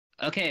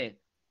Okay,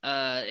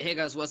 hey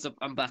guys, what's up?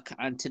 I'm back,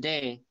 and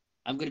today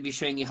I'm going to be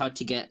showing you how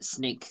to get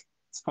Snake.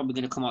 It's probably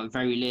going to come out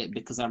very late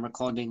because I'm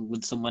recording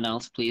with someone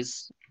else,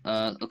 please.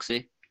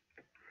 Uxie.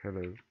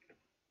 Hello.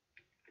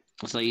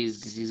 So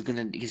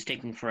he's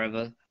taking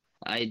forever.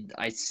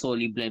 I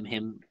solely blame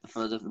him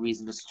for the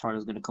reason this tutorial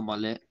is going to come out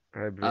late.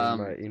 I blame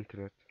my Um,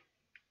 internet.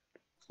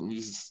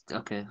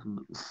 okay.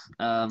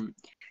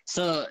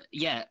 So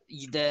yeah,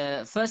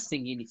 the first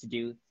thing you need to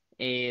do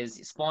is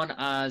spawn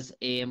as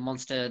a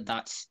monster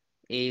that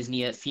is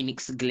near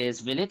Phoenix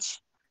Glaze Village.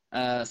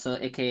 So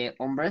aka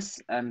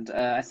Umbris, and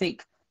I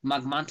think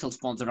Magmantle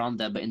spawns around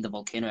there, but in the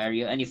volcano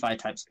area. Any fire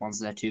type spawns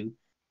there too.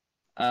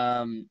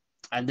 Um,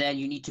 and then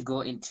you need to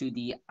go into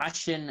the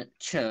Ashen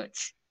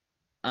Church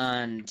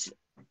and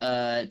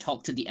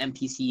talk to the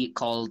NPC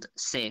called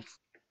Safe.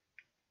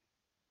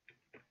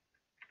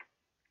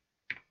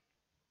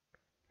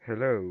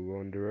 Hello,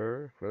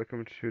 Wanderer.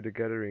 Welcome to the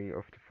gathering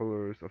of the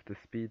followers of the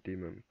Speed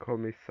Demon. Call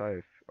me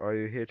Scythe. Are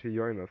you here to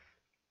join us?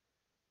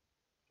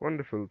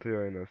 Wonderful to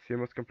join us. You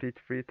must complete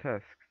 3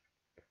 tasks.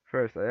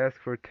 First, I ask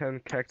for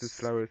 10 cactus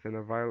flowers and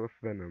a vial of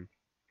venom.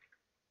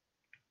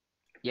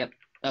 Yep.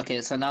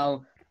 Okay, so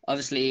now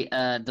obviously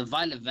the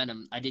Violet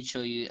Venom I did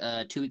show you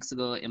 2 weeks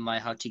ago in my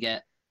how to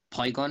get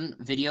Polygon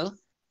video.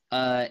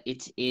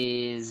 It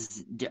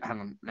is hang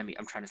on,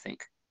 I'm trying to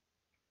think.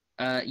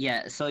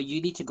 Yeah, so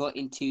you need to go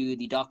into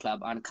the Dark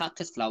Lab and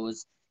cactus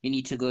flowers. You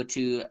need to go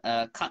to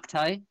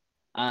cacti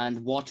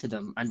and water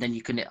them, and then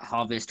you can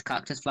harvest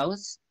cactus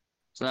flowers.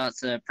 So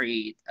that's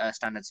pretty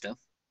standard stuff.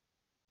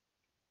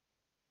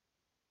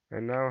 I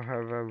now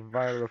have a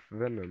vial of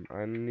venom.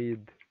 I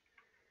need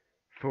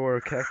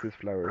 4 cactus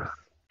flowers.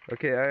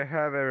 Okay, I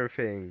have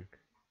everything.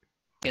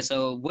 Okay,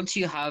 so once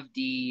you have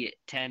the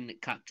 10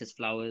 cactus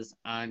flowers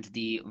and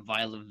the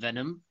vial of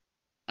venom,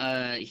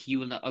 he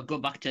will go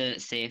back to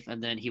safe,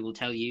 and then he will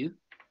tell you.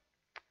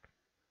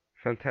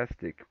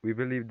 Fantastic. We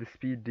believe the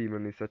Speed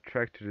Demon is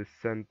attracted to the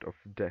scent of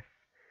death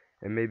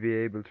and may be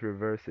able to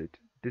reverse it.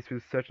 This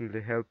will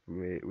certainly help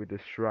me with the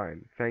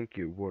shrine. Thank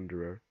you,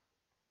 Wanderer.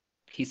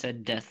 He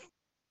said death,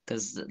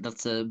 because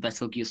that's a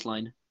Betelgeuse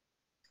line.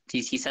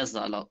 He says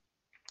that a lot.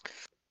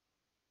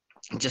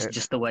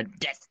 Just the word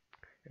death.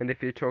 And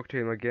if you talk to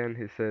him again,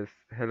 he says,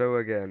 "Hello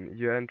again.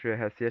 Your entry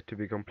has yet to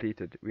be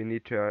completed. We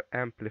need to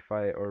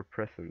amplify our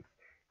presence.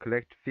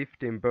 Collect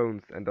 15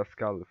 bones and a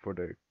skull for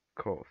the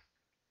cause."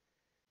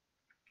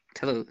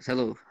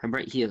 Hello, I'm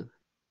right here.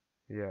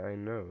 Yeah, I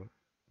know,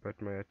 but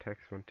my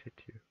attacks won't hit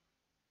you.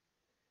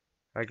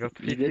 I got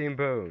You good? 15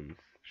 bones.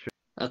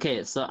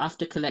 Okay, so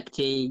after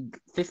collecting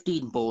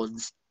 15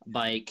 bones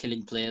by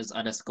killing players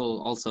and a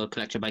skull also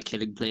collected by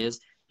killing players,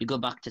 you go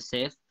back to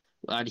safe,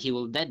 and he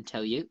will then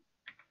tell you.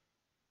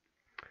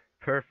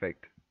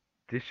 Perfect.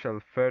 This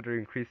shall further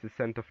increase the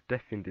scent of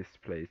death in this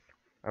place.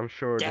 I'm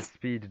sure the Death.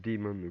 Speed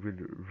Demon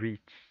will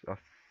reach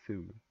us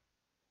soon.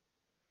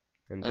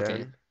 And Okay,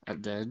 then,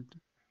 and then.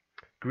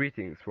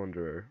 greetings,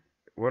 Wanderer.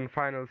 One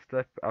final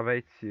step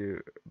awaits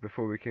you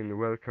before we can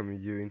welcome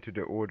you into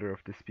the Order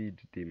of the Speed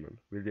Demon.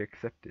 Will you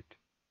accept it?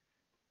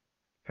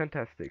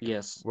 Fantastic.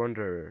 Yes.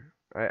 Wanderer,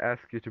 I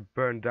ask you to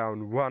burn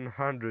down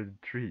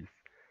 100 trees.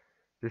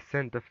 The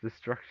scent of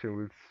destruction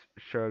will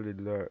surely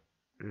lure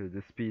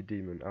the Speed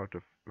Demon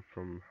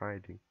from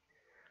hiding.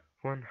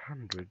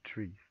 100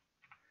 trees.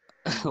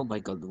 Oh my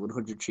god, the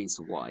 100 trees,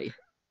 why?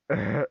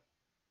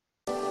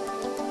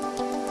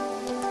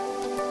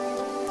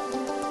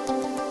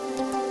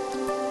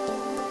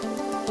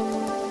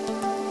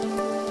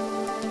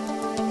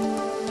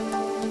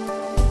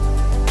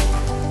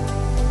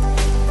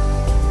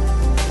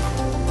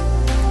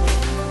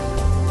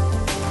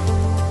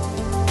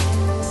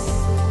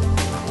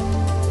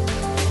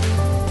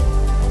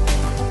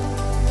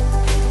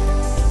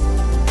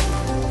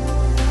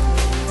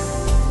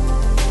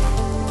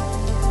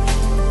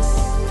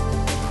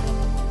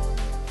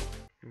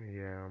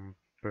 Yeah, I'm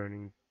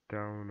burning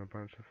down a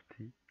bunch of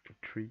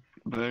trees.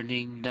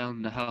 Burning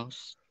down the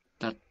house.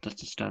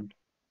 That's a stand.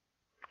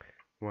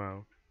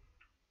 Wow.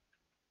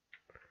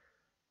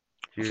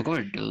 I You forgot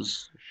it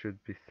does.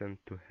 should be sent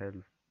to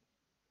hell.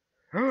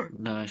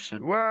 No, I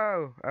shouldn't.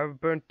 Wow! I've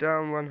burnt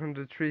down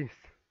 100 trees.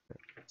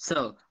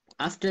 So,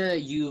 after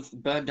you've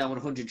burned down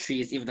 100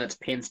 trees, even though it's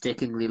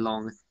painstakingly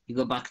long, you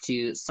go back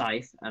to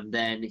Scythe, and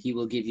then he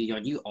will give you your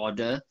new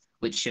order,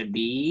 which should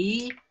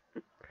be.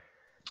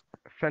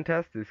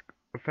 Fantastic,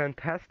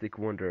 fantastic,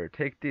 Wanderer.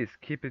 Take this,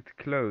 keep it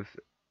close,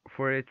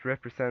 for it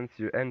represents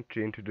your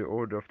entry into the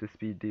Order of the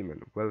Speed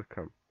Demon.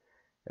 Welcome.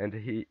 And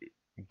he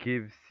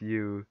gives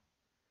you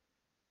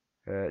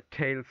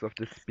Tales of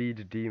the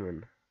Speed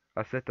Demon,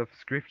 a set of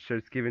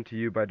scriptures given to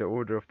you by the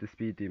Order of the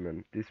Speed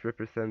Demon. This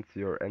represents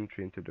your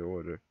entry into the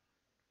Order.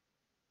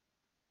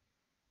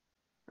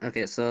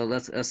 Okay, so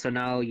so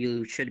now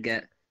you should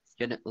get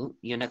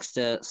your next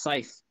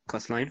Scythe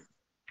questline,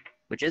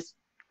 which is.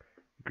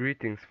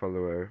 Greetings,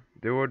 follower.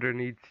 The Order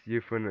needs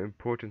you for an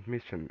important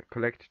mission.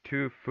 Collect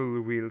 2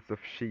 full wheels of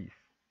cheese.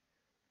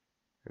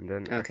 And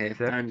then Okay,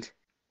 accept. and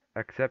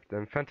Accept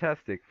them.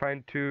 Fantastic.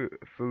 Find 2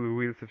 full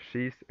wheels of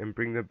cheese and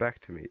bring them back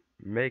to me.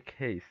 Make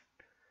haste.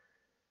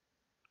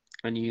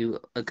 And you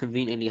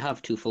conveniently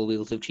have 2 full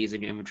wheels of cheese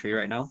in your inventory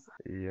right now.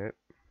 Yep.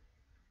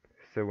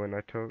 So when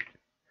I told...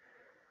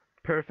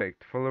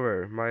 Perfect,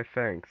 follower, my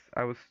thanks.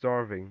 I was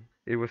starving.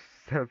 It was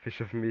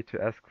selfish of me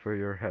to ask for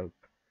your help.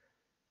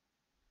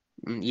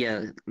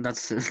 Yeah,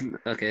 that's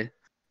okay.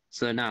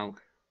 So now,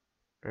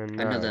 And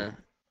now... another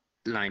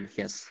line,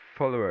 yes.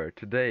 Follower,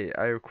 today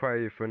I require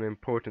you for an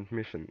important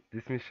mission.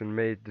 This mission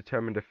may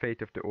determine the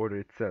fate of the order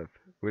itself.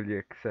 Will you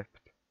accept?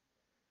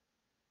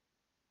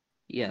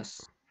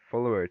 Yes.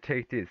 Follower,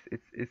 take this.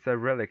 It's a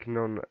relic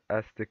known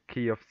as the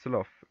Key of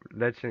Sloth.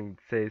 Legend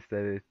says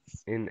that it,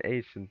 in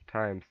ancient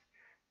times,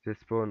 the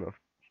spawn of...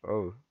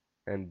 Oh,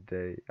 and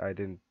I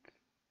didn't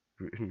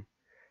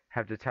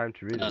have the time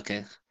to read it.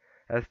 Okay.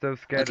 As those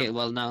scared Okay, of...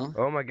 well now.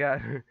 Oh my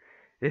god.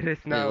 It is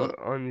Wait, now what?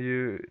 on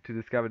you to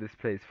discover this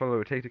place.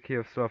 Follower, take the Key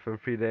of Sloth and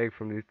free the egg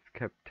from its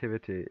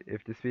captivity.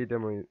 If the speed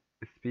demon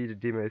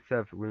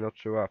itself will not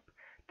show up,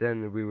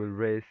 then we will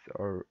raise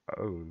our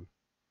own.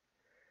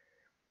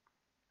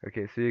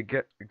 Okay, so you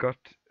got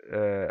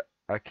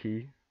a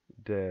key,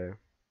 the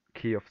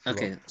Key of Sloth.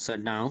 Okay, so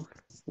now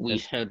we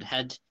should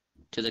head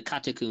to the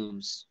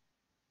catacombs.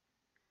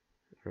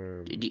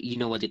 You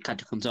know what the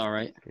catacombs are,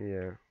 right?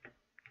 Yeah.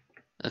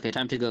 Okay,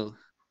 time to go.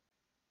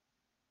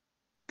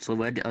 So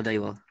oh, there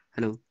you are.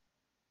 Hello.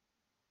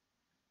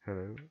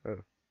 Hello. Oh.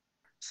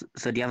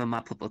 So do you have a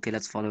map up? Okay,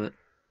 let's follow it.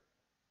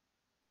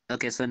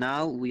 Okay, so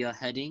now we are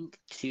heading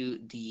to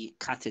the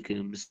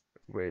catacombs.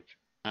 Wait.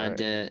 And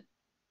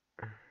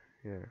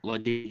yeah.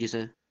 what did you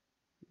say?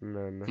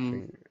 No,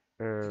 nothing.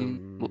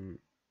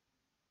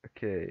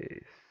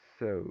 Okay.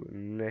 So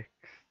next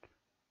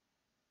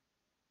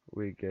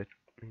we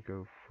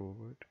go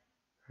forward,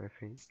 I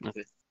think.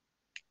 Okay.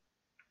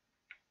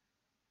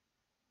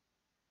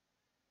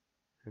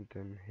 And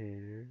then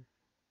here.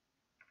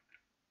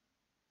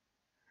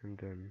 And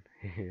then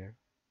here.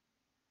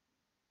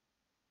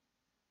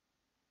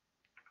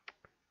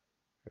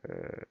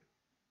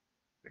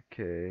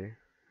 Okay.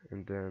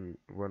 And then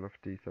one of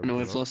these are No,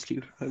 I've blocked. lost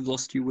you. I've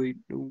lost you. Wait,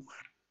 no.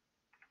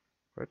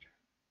 What?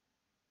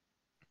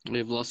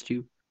 I've lost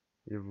you.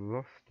 You've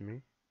lost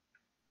me?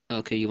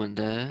 Okay, you went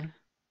there.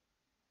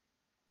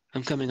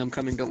 I'm coming,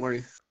 don't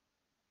worry.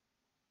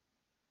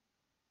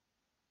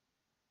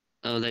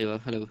 Oh, there you are.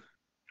 Hello.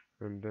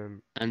 And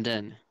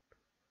then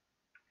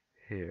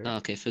here. oh,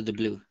 okay, for the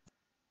blue.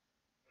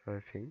 I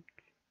think.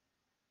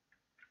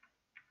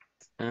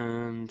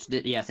 And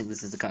yeah, I think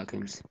this is the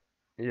catacombs.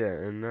 Yeah,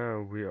 and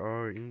now we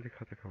are in the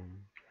catacombs.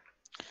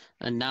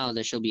 And now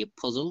there shall be a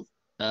puzzle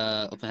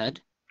up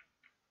ahead.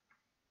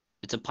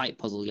 It's a pipe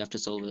puzzle. You have to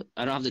solve it.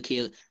 I don't have the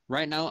key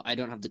right now. I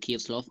don't have the Key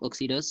of Sloth.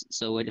 Uxie does.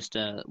 So we're just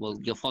well,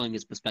 you're following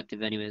his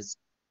perspective, anyways.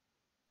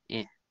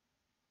 Yeah.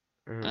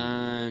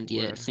 And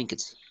yeah, Where? I think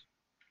it's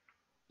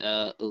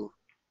oh,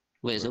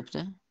 wait, is it up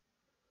there?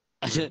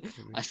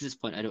 At this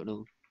point, I don't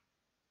know.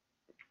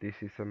 This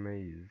is a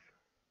maze.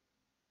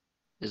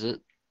 Is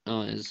it?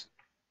 Oh, it is.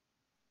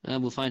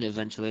 We'll find it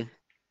eventually.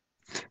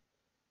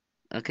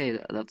 Okay,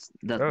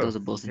 those are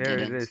both here dead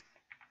it ends. is.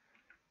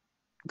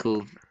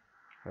 Cool.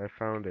 I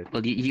found it.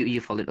 Well, you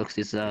followed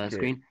Uxie's Okay.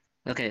 screen.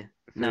 Okay,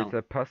 So now. it's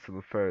a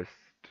puzzle first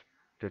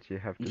that you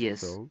have to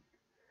Yes. solve.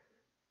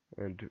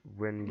 And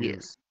when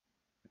you've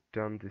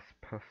done this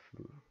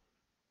puzzle,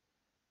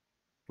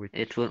 which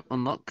it will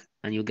unlock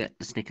and you'll get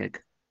the snake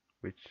egg.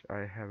 Which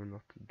I have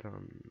not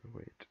done.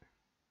 Wait.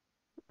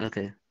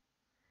 Okay.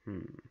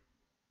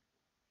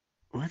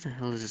 Where the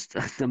hell is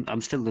this?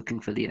 I'm still looking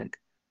for the egg.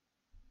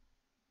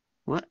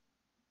 What?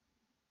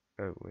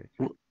 Oh wait.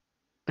 What?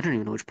 I don't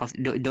even know which path.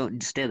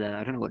 Don't stay there.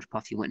 I don't know which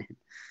path you went in.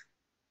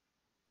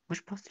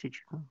 Which path did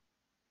you go?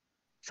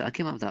 So I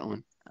came out of that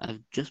one.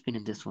 I've just been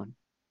in this one.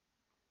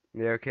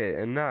 Yeah, okay,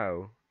 and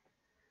now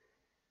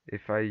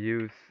if I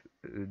use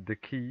the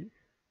key,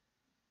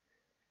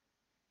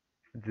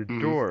 the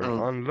door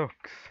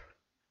unlocks.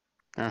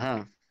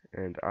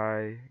 And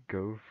I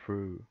go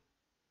through.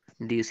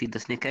 Do you see the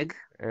snake egg?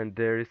 And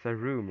there is a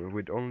room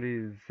with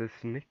only the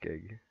snake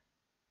egg.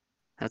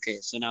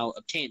 Okay, so now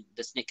obtain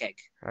the snake egg.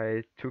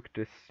 I took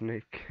the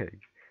snake egg.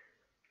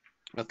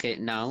 Okay,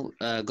 now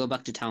go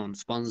back to town.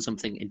 Spawn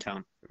something in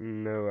town.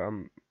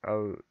 No,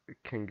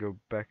 can go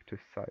back to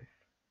Scythe.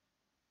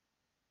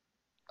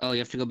 Oh, you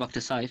have to go back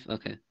to Scythe?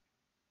 Okay.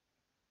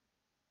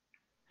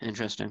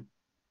 Interesting.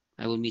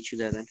 I will meet you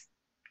there then.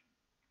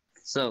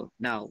 So,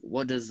 now,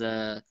 what does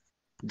the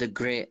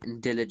great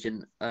and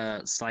diligent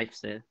Scythe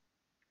say?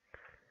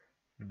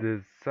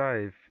 The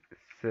Scythe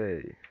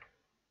say,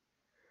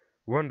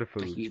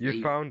 wonderful,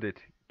 you found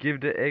it. Give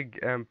the egg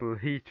ample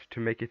heat to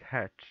make it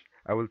hatch.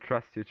 I will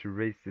trust you to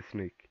raise the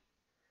snake.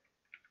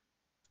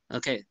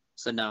 Okay,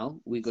 so now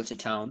we go to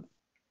town.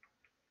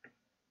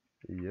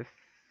 Yes.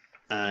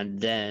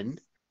 And then,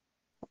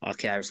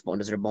 okay, I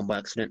responded to a bomb by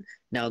accident.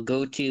 Now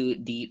go to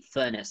the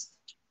furnace.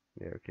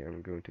 Yeah, okay,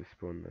 I'm going to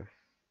spawn this.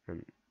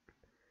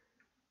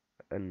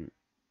 And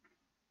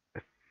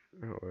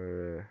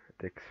the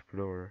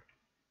explorer.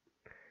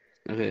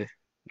 Okay.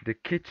 The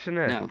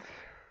kitchenette. Now,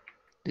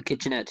 the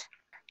kitchenette.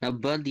 Now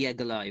burn the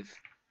egg alive.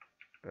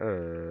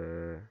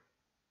 Uh,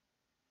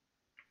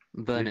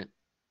 Burn you it.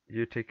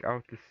 you take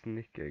out the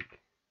snick egg.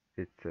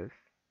 It says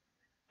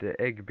the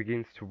egg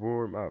begins to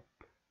warm up.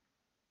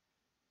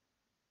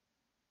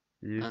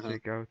 You Uh-huh.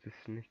 take out the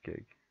snick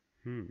egg.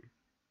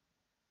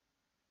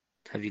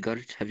 Have you got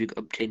it? Have you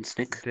obtained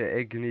snick? The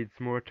egg needs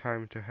more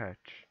time to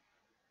hatch.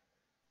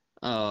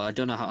 Oh, I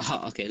don't know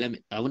how. Okay,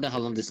 I wonder how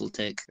long this will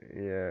take.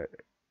 Yeah,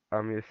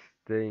 I'm just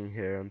staying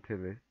here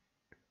until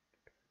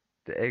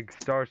the egg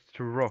starts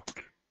to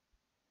rock.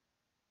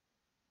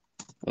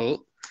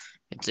 Oh,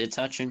 it's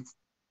hatching.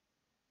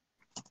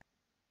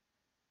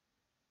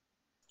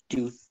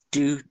 Do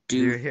do do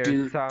You hear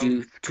do sounds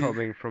do do.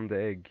 coming from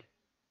the egg.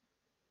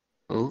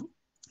 Oh,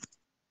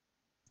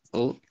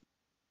 oh.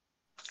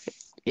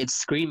 It's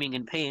screaming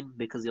in pain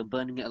because you're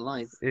burning it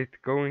alive. It's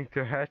going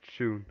to hatch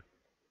soon.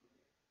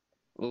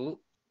 Oh,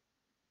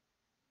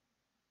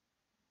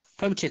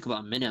 probably take about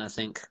a minute, I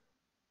think.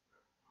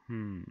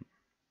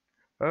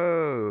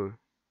 Oh,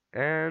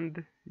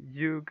 and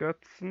you got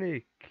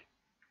snick.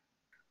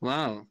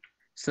 Wow.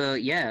 So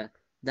yeah, And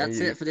that's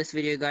it for this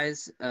video,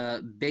 guys.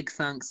 Big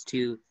thanks to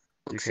you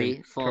can Oxy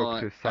talk for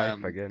to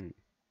Saif again.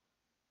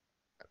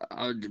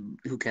 uh,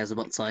 who cares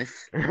about Scythe?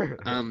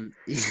 Um,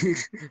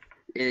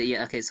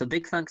 yeah, okay. So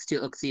big thanks to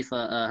Uxie for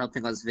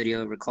helping us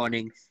video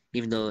recording,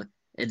 even though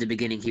at the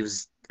beginning he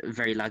was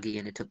very laggy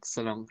and it took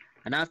so long.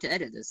 And I have to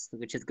edit this,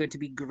 which is going to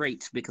be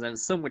great because I have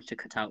so much to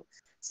cut out.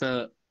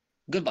 So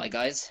goodbye,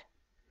 guys.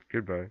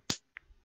 Goodbye.